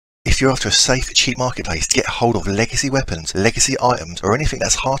If you're after a safe, cheap marketplace to get hold of legacy weapons, legacy items, or anything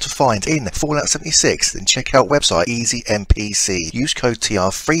that's hard to find in Fallout 76, then check out website Easy MPC. Use code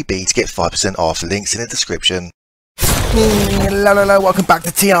TR3B to get 5% off. Links in the description. Hello, welcome back to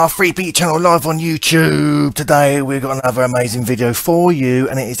TR3B channel live on YouTube. Today we've got another amazing video for you,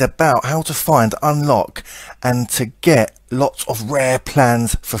 and it is about how to find, unlock, and to get lots of rare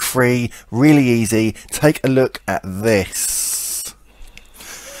plans for free. Really easy. Take a look at this.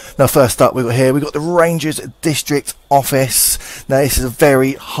 Now first up, we've got the Rangers District Office. Now this is a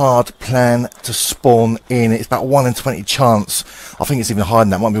very hard plan to spawn in. It's about 1 in 20 chance. I think it's even higher than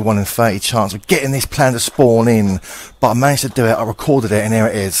that. It might be 1 in 30 chance of getting this plan to spawn in. But I managed to do it. I recorded it, and here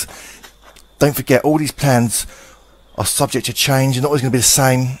it is. Don't forget, all these plans are subject to change. They're not always going to be the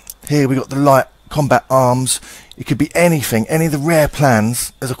same. Here we've got the light combat arms. It could be anything. Any of the rare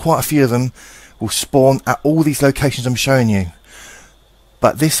plans, there's quite a few of them, will spawn at all these locations I'm showing you.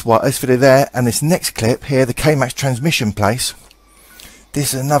 But this video there, and this next clip here, the K-Max transmission place,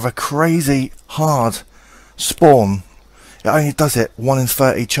 this is another crazy hard spawn. It only does it 1 in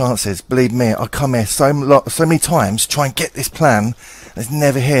 30 chances. Believe me, I come here so many times to try and get this plan, and it's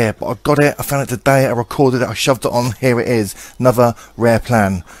never here. But I got it, I found it today, I recorded it, I shoved it on, here it is. Another rare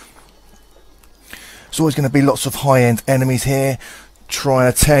plan. There's always going to be lots of high-end enemies here,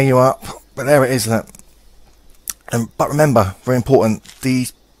 trying to tear you up, but there it is. But remember, very important,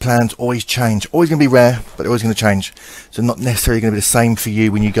 these plans always change. Always going to be rare, but they're always going to change. So not necessarily going to be the same for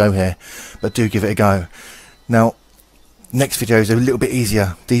you when you go here, but do give it a go. Now, next video is a little bit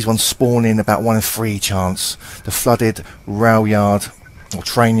easier. These ones spawn in about 1 in 3 chance. The flooded rail yard, or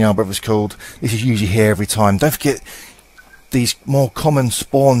train yard, whatever it's called. This is usually here every time. Don't forget, these more common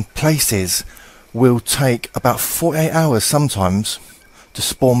spawn places will take about 48 hours sometimes to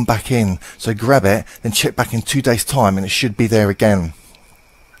spawn back in. So grab it, then check back in 2 days time, and it should be there again.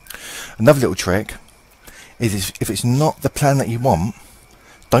 Another little trick is if it's not the plan that you want,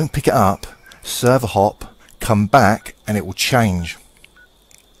 don't pick it up, server hop, come back, and it will change.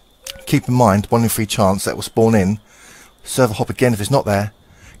 Keep in mind, 1 in 3 chance that will spawn in. Server hop again if it's not there,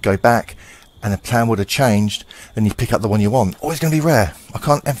 go back, and the plan would have changed, then you pick up the one you want. Always going to be rare. I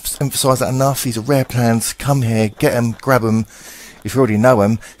can't emphasize that enough. These are rare plans. Come here, get them, grab them. If you already know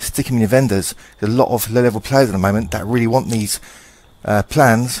them, stick them in your vendors. There's a lot of low-level players at the moment that really want these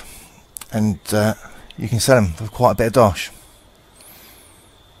plans, and you can sell them for quite a bit of dosh.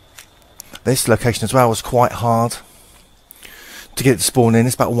 This location as well was quite hard to get it to spawn in.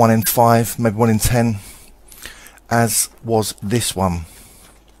 It's about 1 in 5, maybe 1 in 10, as was this one.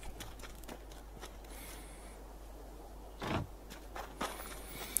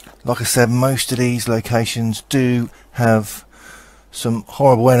 Like I said, most of these locations do have some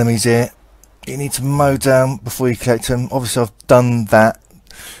horrible enemies here. You need to mow down before you collect them. Obviously I've done that,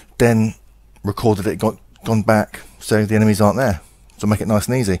 then recorded it, gone back, so the enemies aren't there. So make it nice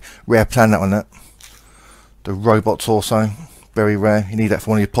and easy. Rare plan, that one. That the robot torso, very rare. You need that for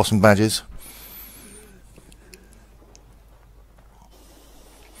one of your possum badges.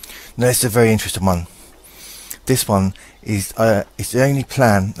 Now this is a very interesting one. This one is it's the only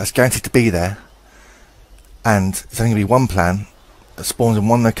plan that's guaranteed to be there, and it's only going to be one plan that spawns in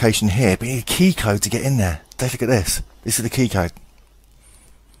one location here, but you need a key code to get in there. Take a look at this. This is the key code.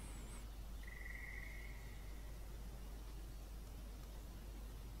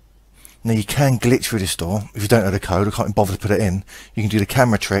 Now you can glitch through this door if you don't know the code or can't bother to put it in. You can do the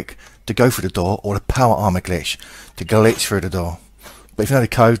camera trick to go through the door, or the power armor glitch to glitch through the door. But if you know the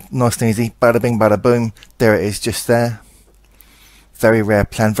code, nice and easy, bada bing bada boom, there it is, just there. Very rare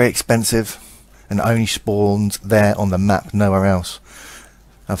plan, very expensive, and only spawns there on the map, nowhere else.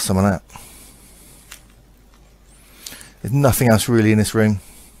 Have some of that. There's nothing else really in this room.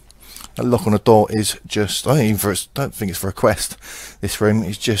 That lock on the door is just, I don't think it's for a quest. This room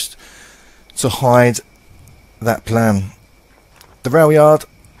is just to hide that plan. The rail yard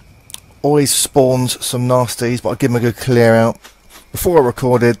always spawns some nasties, but I'll give them a good clear out. Before I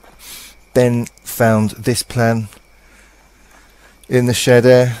recorded, then found this plan in the shed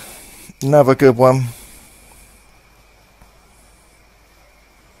there. Another good one.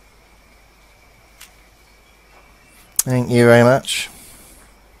 Thank you very much.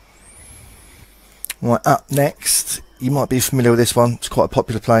 Right, up next, you might be familiar with this one. It's quite a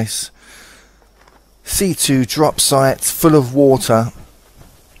popular place. C2 drop site, full of water,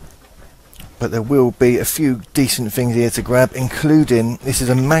 but there will be a few decent things here to grab, including, this is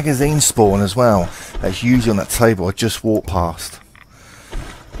a magazine spawn as well. That's usually on that table I just walked past.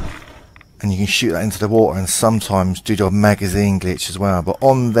 And you can shoot that into the water and sometimes do your magazine glitch as well. But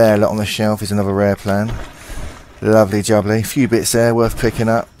on there, on the shelf, is another rare plan. Lovely jubbly. A few bits there worth picking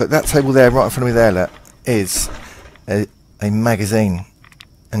up. But that table there, right in front of me there, look, is a magazine.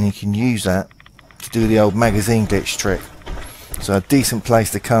 And you can use that to do the old magazine glitch trick. So a decent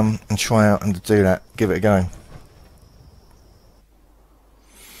place to come and try out and to do that. Give it a go.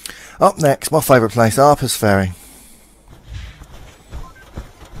 Up next, my favourite place, Harper's Ferry.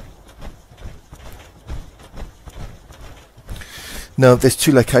 Now, there's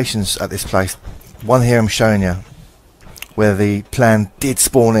two locations at this place. One here I'm showing you, where the plan did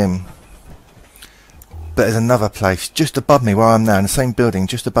spawn in. But there's another place just above me, where I am now, in the same building,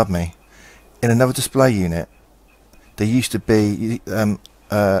 just above me, in another display unit. There used to be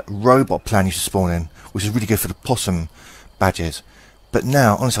a robot plan used to spawn in, which is really good for the possum badges. But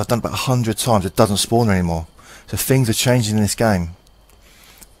now, honestly, I've done it about 100 times, it doesn't spawn there anymore. So things are changing in this game.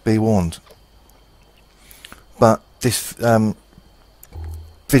 Be warned. But this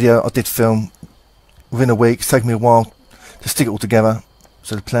video I did film within a week. It's taken me a while to stick it all together.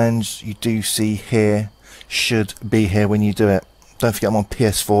 So the plans you do see here should be here when you do it. Don't forget I'm on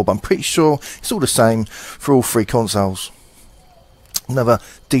PS4, but I'm pretty sure it's all the same for all three consoles. Another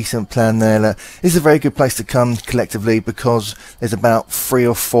decent plan there. This is a very good place to come collectively, because there's about 3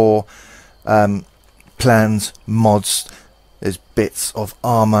 or 4 plans, mods, there's bits of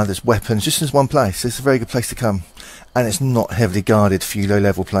armour, there's weapons, just in this one place. It's a very good place to come, and it's not heavily guarded for you low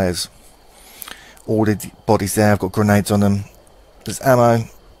level players. All the bodies there have got grenades on them, there's ammo,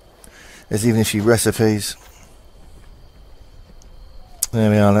 there's even a few recipes. There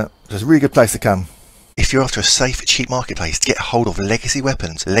we are. It's a really good place to come. If you're after a safe, cheap marketplace to get hold of legacy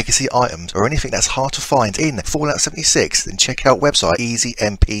weapons, legacy items, or anything that's hard to find in Fallout 76, then check out website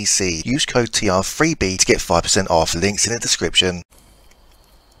EasyMPC. Use code TR3B to get 5% off. Links in the description.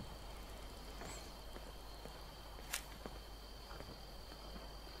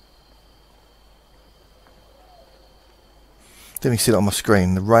 Didn't you see that on my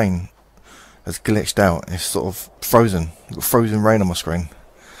screen? The rain has glitched out. It's sort of frozen. I've got frozen rain on my screen.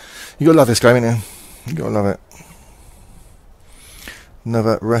 You gotta love this game, ain't you? You gotta love it.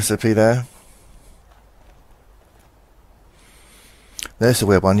 Another recipe there. There's a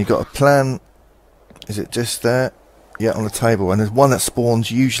weird one. You've got a plan. Is it just there? Yeah, on the table. And there's one that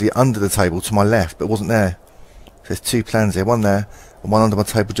spawns usually under the table to my left, but it wasn't there. So there's 2 plans here. One there and one under my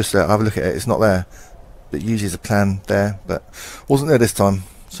table just there. I'll have a look at it. It's not there. But usually there's a plan there, but wasn't there this time.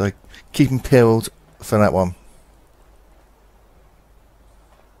 So keep them peeled for that one.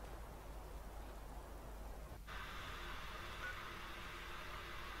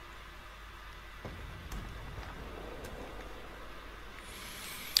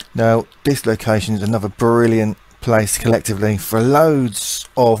 Now, this location is another brilliant place collectively for loads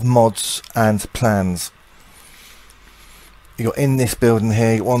of mods and plans. You're in this building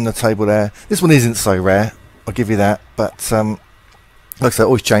here, you're on the table there. This one isn't so rare, I'll give you that, but like I said, it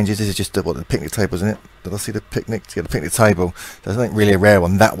always changes. This is just the picnic table, isn't it? Did I see the picnic? Yeah, the picnic table. There's nothing really a rare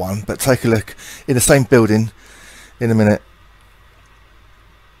one, that one, but take a look in the same building in a minute.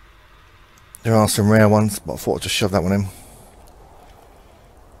 There are some rare ones, but I thought I'd just shove that one in.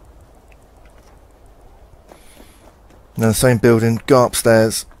 Now the same building, go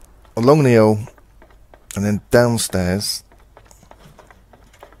upstairs, along the hill, and then downstairs,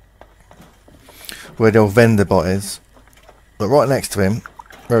 where the old vendor bot is. But right next to him,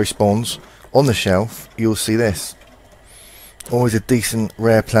 where he spawns, on the shelf, you'll see this. Always a decent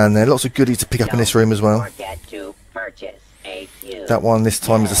rare plan there. Lots of goodies to pick up in this room as well. That one this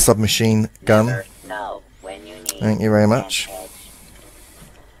time is a submachine gun. Thank you very much.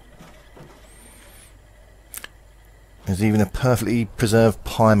 There's even a perfectly preserved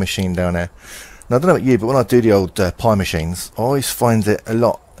pie machine down there. Now I don't know about you, but when I do the old pie machines, I always find it a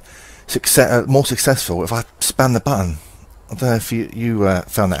lot more successful if I spam the button. I don't know if you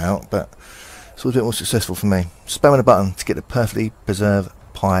found that out, but it's a bit more successful for me. Spamming the button to get the perfectly preserved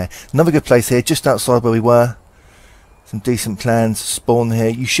pie. Another good place here, just outside where we were. Some decent plans spawn here.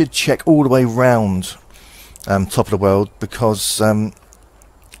 You should check all the way round top of the world, because a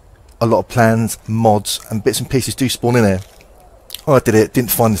lot of plans, mods and bits and pieces do spawn in here. Oh, I did it,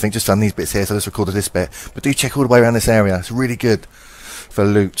 didn't find anything, just found these bits here, so I just recorded this bit. But do check all the way around this area, it's really good for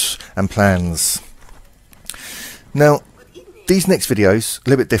loot and plans. Now, these next videos, a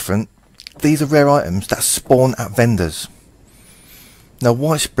little bit different. These are rare items that spawn at vendors. Now,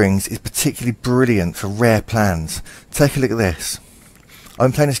 White Springs is particularly brilliant for rare plans. Take a look at this. I've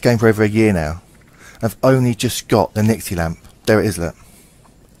been playing this game for over a year now. I've only just got the Nixie lamp. There it is, look.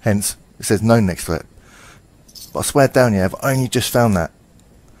 Hence, it says no next to it. But I swear down here, I've only just found that.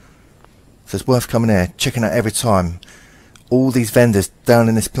 So it's worth coming here, checking out every time. All these vendors down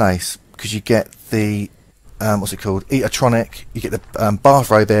in this place, because you get the what's it called, Eatertronic. You get the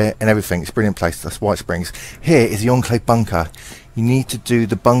bathrobe here and everything. It's a brilliant place. That's White Springs. Here is the Enclave bunker. You need to do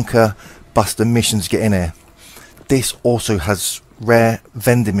the bunker buster missions to get in here. This also has rare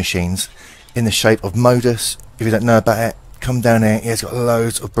vending machines in the shape of modus. If you don't know about it, come down here. It's got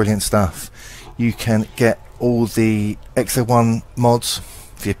loads of brilliant stuff. You can get all the XO1 mods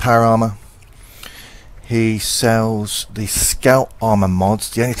for your power armor. He sells the scout armor mods.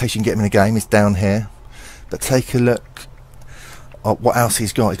 The only place you can get them in the game is down here. But take a look at what else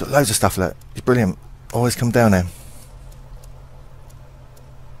he's got. He's got loads of stuff. Look, it's brilliant. Always come down here.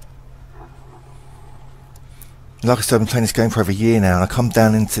 Like I said, I've been playing this game for over a year now, and I come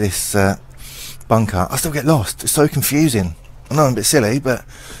down into this bunker. I still get lost. It's so confusing. I know I'm a bit silly, but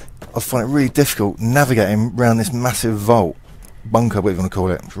I find it really difficult navigating around this massive vault bunker, whatever you want to call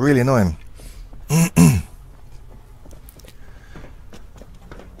it. It's really annoying.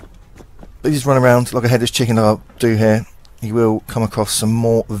 But you just run around like a headless chicken that I'll do here. You will come across some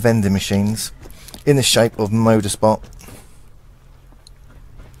more vending machines in the shape of motor spot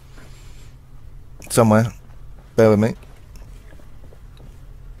somewhere. Bear with me.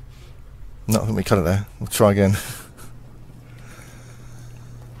 No, I think we cut it there. We'll try again.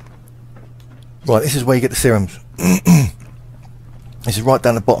 Right, this is where you get the serums. This is right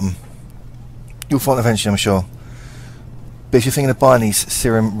down the bottom. You'll find it eventually, I'm sure. But if you're thinking of buying these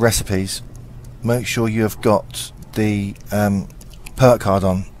serum recipes, make sure you have got the perk card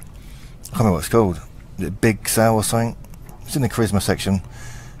on. I can't remember what it's called. Is it Big Sale or something? It's in the charisma section,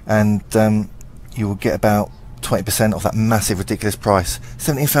 and you will get about 20% off that massive, ridiculous price.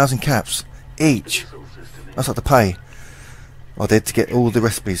 17,000 caps each. That's what to pay. I did to get all the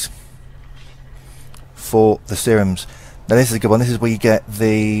recipes for the serums. Now this is a good one. This is where you get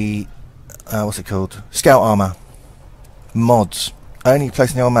the what's it called? Scout armor mods. Only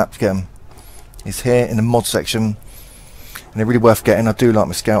place in the old map to get them is here in the mod section, and they're really worth getting. I do like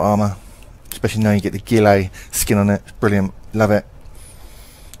my scout armor, especially now you get the Gillet skin on it. It's brilliant. Love it.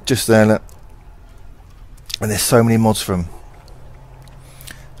 Just there, look. And there's so many mods for them,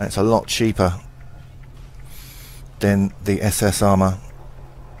 and it's a lot cheaper than the SS armor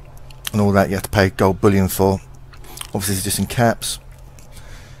and all that you have to pay gold bullion for. Obviously it's just in caps,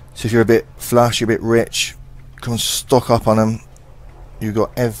 so if you're a bit flush, you're a bit rich, come and stock up on them. You've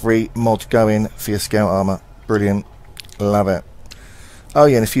got every mod going for your scout armor. Brilliant. Love it. Oh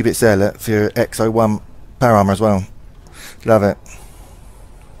yeah, and a few bits there, look, for your XO1 power armor as well. Love it.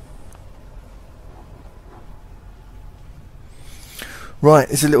 Right,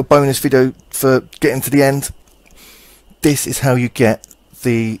 this is a little bonus video for getting to the end. This is how you get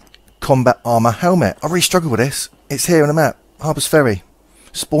the combat armor helmet. I really struggle with this. It's here on the map. Harbour's Ferry.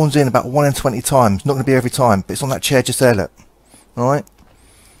 Spawns in about 1 in 20 times. Not going to be every time, but it's on that chair just there, look. Alright?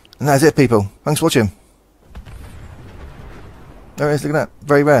 And that is it, people. Thanks for watching. There it is, look at that.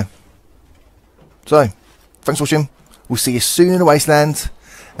 Very rare. So, thanks for watching. We'll see you soon in the Wasteland.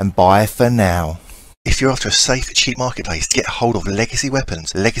 And bye for now. If you're after a safe, cheap marketplace to get hold of legacy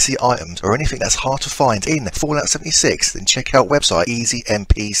weapons, legacy items, or anything that's hard to find in Fallout 76, then check out website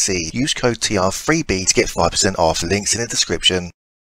EasyMPC. Use code TR3B to get 5% off. Links in the description.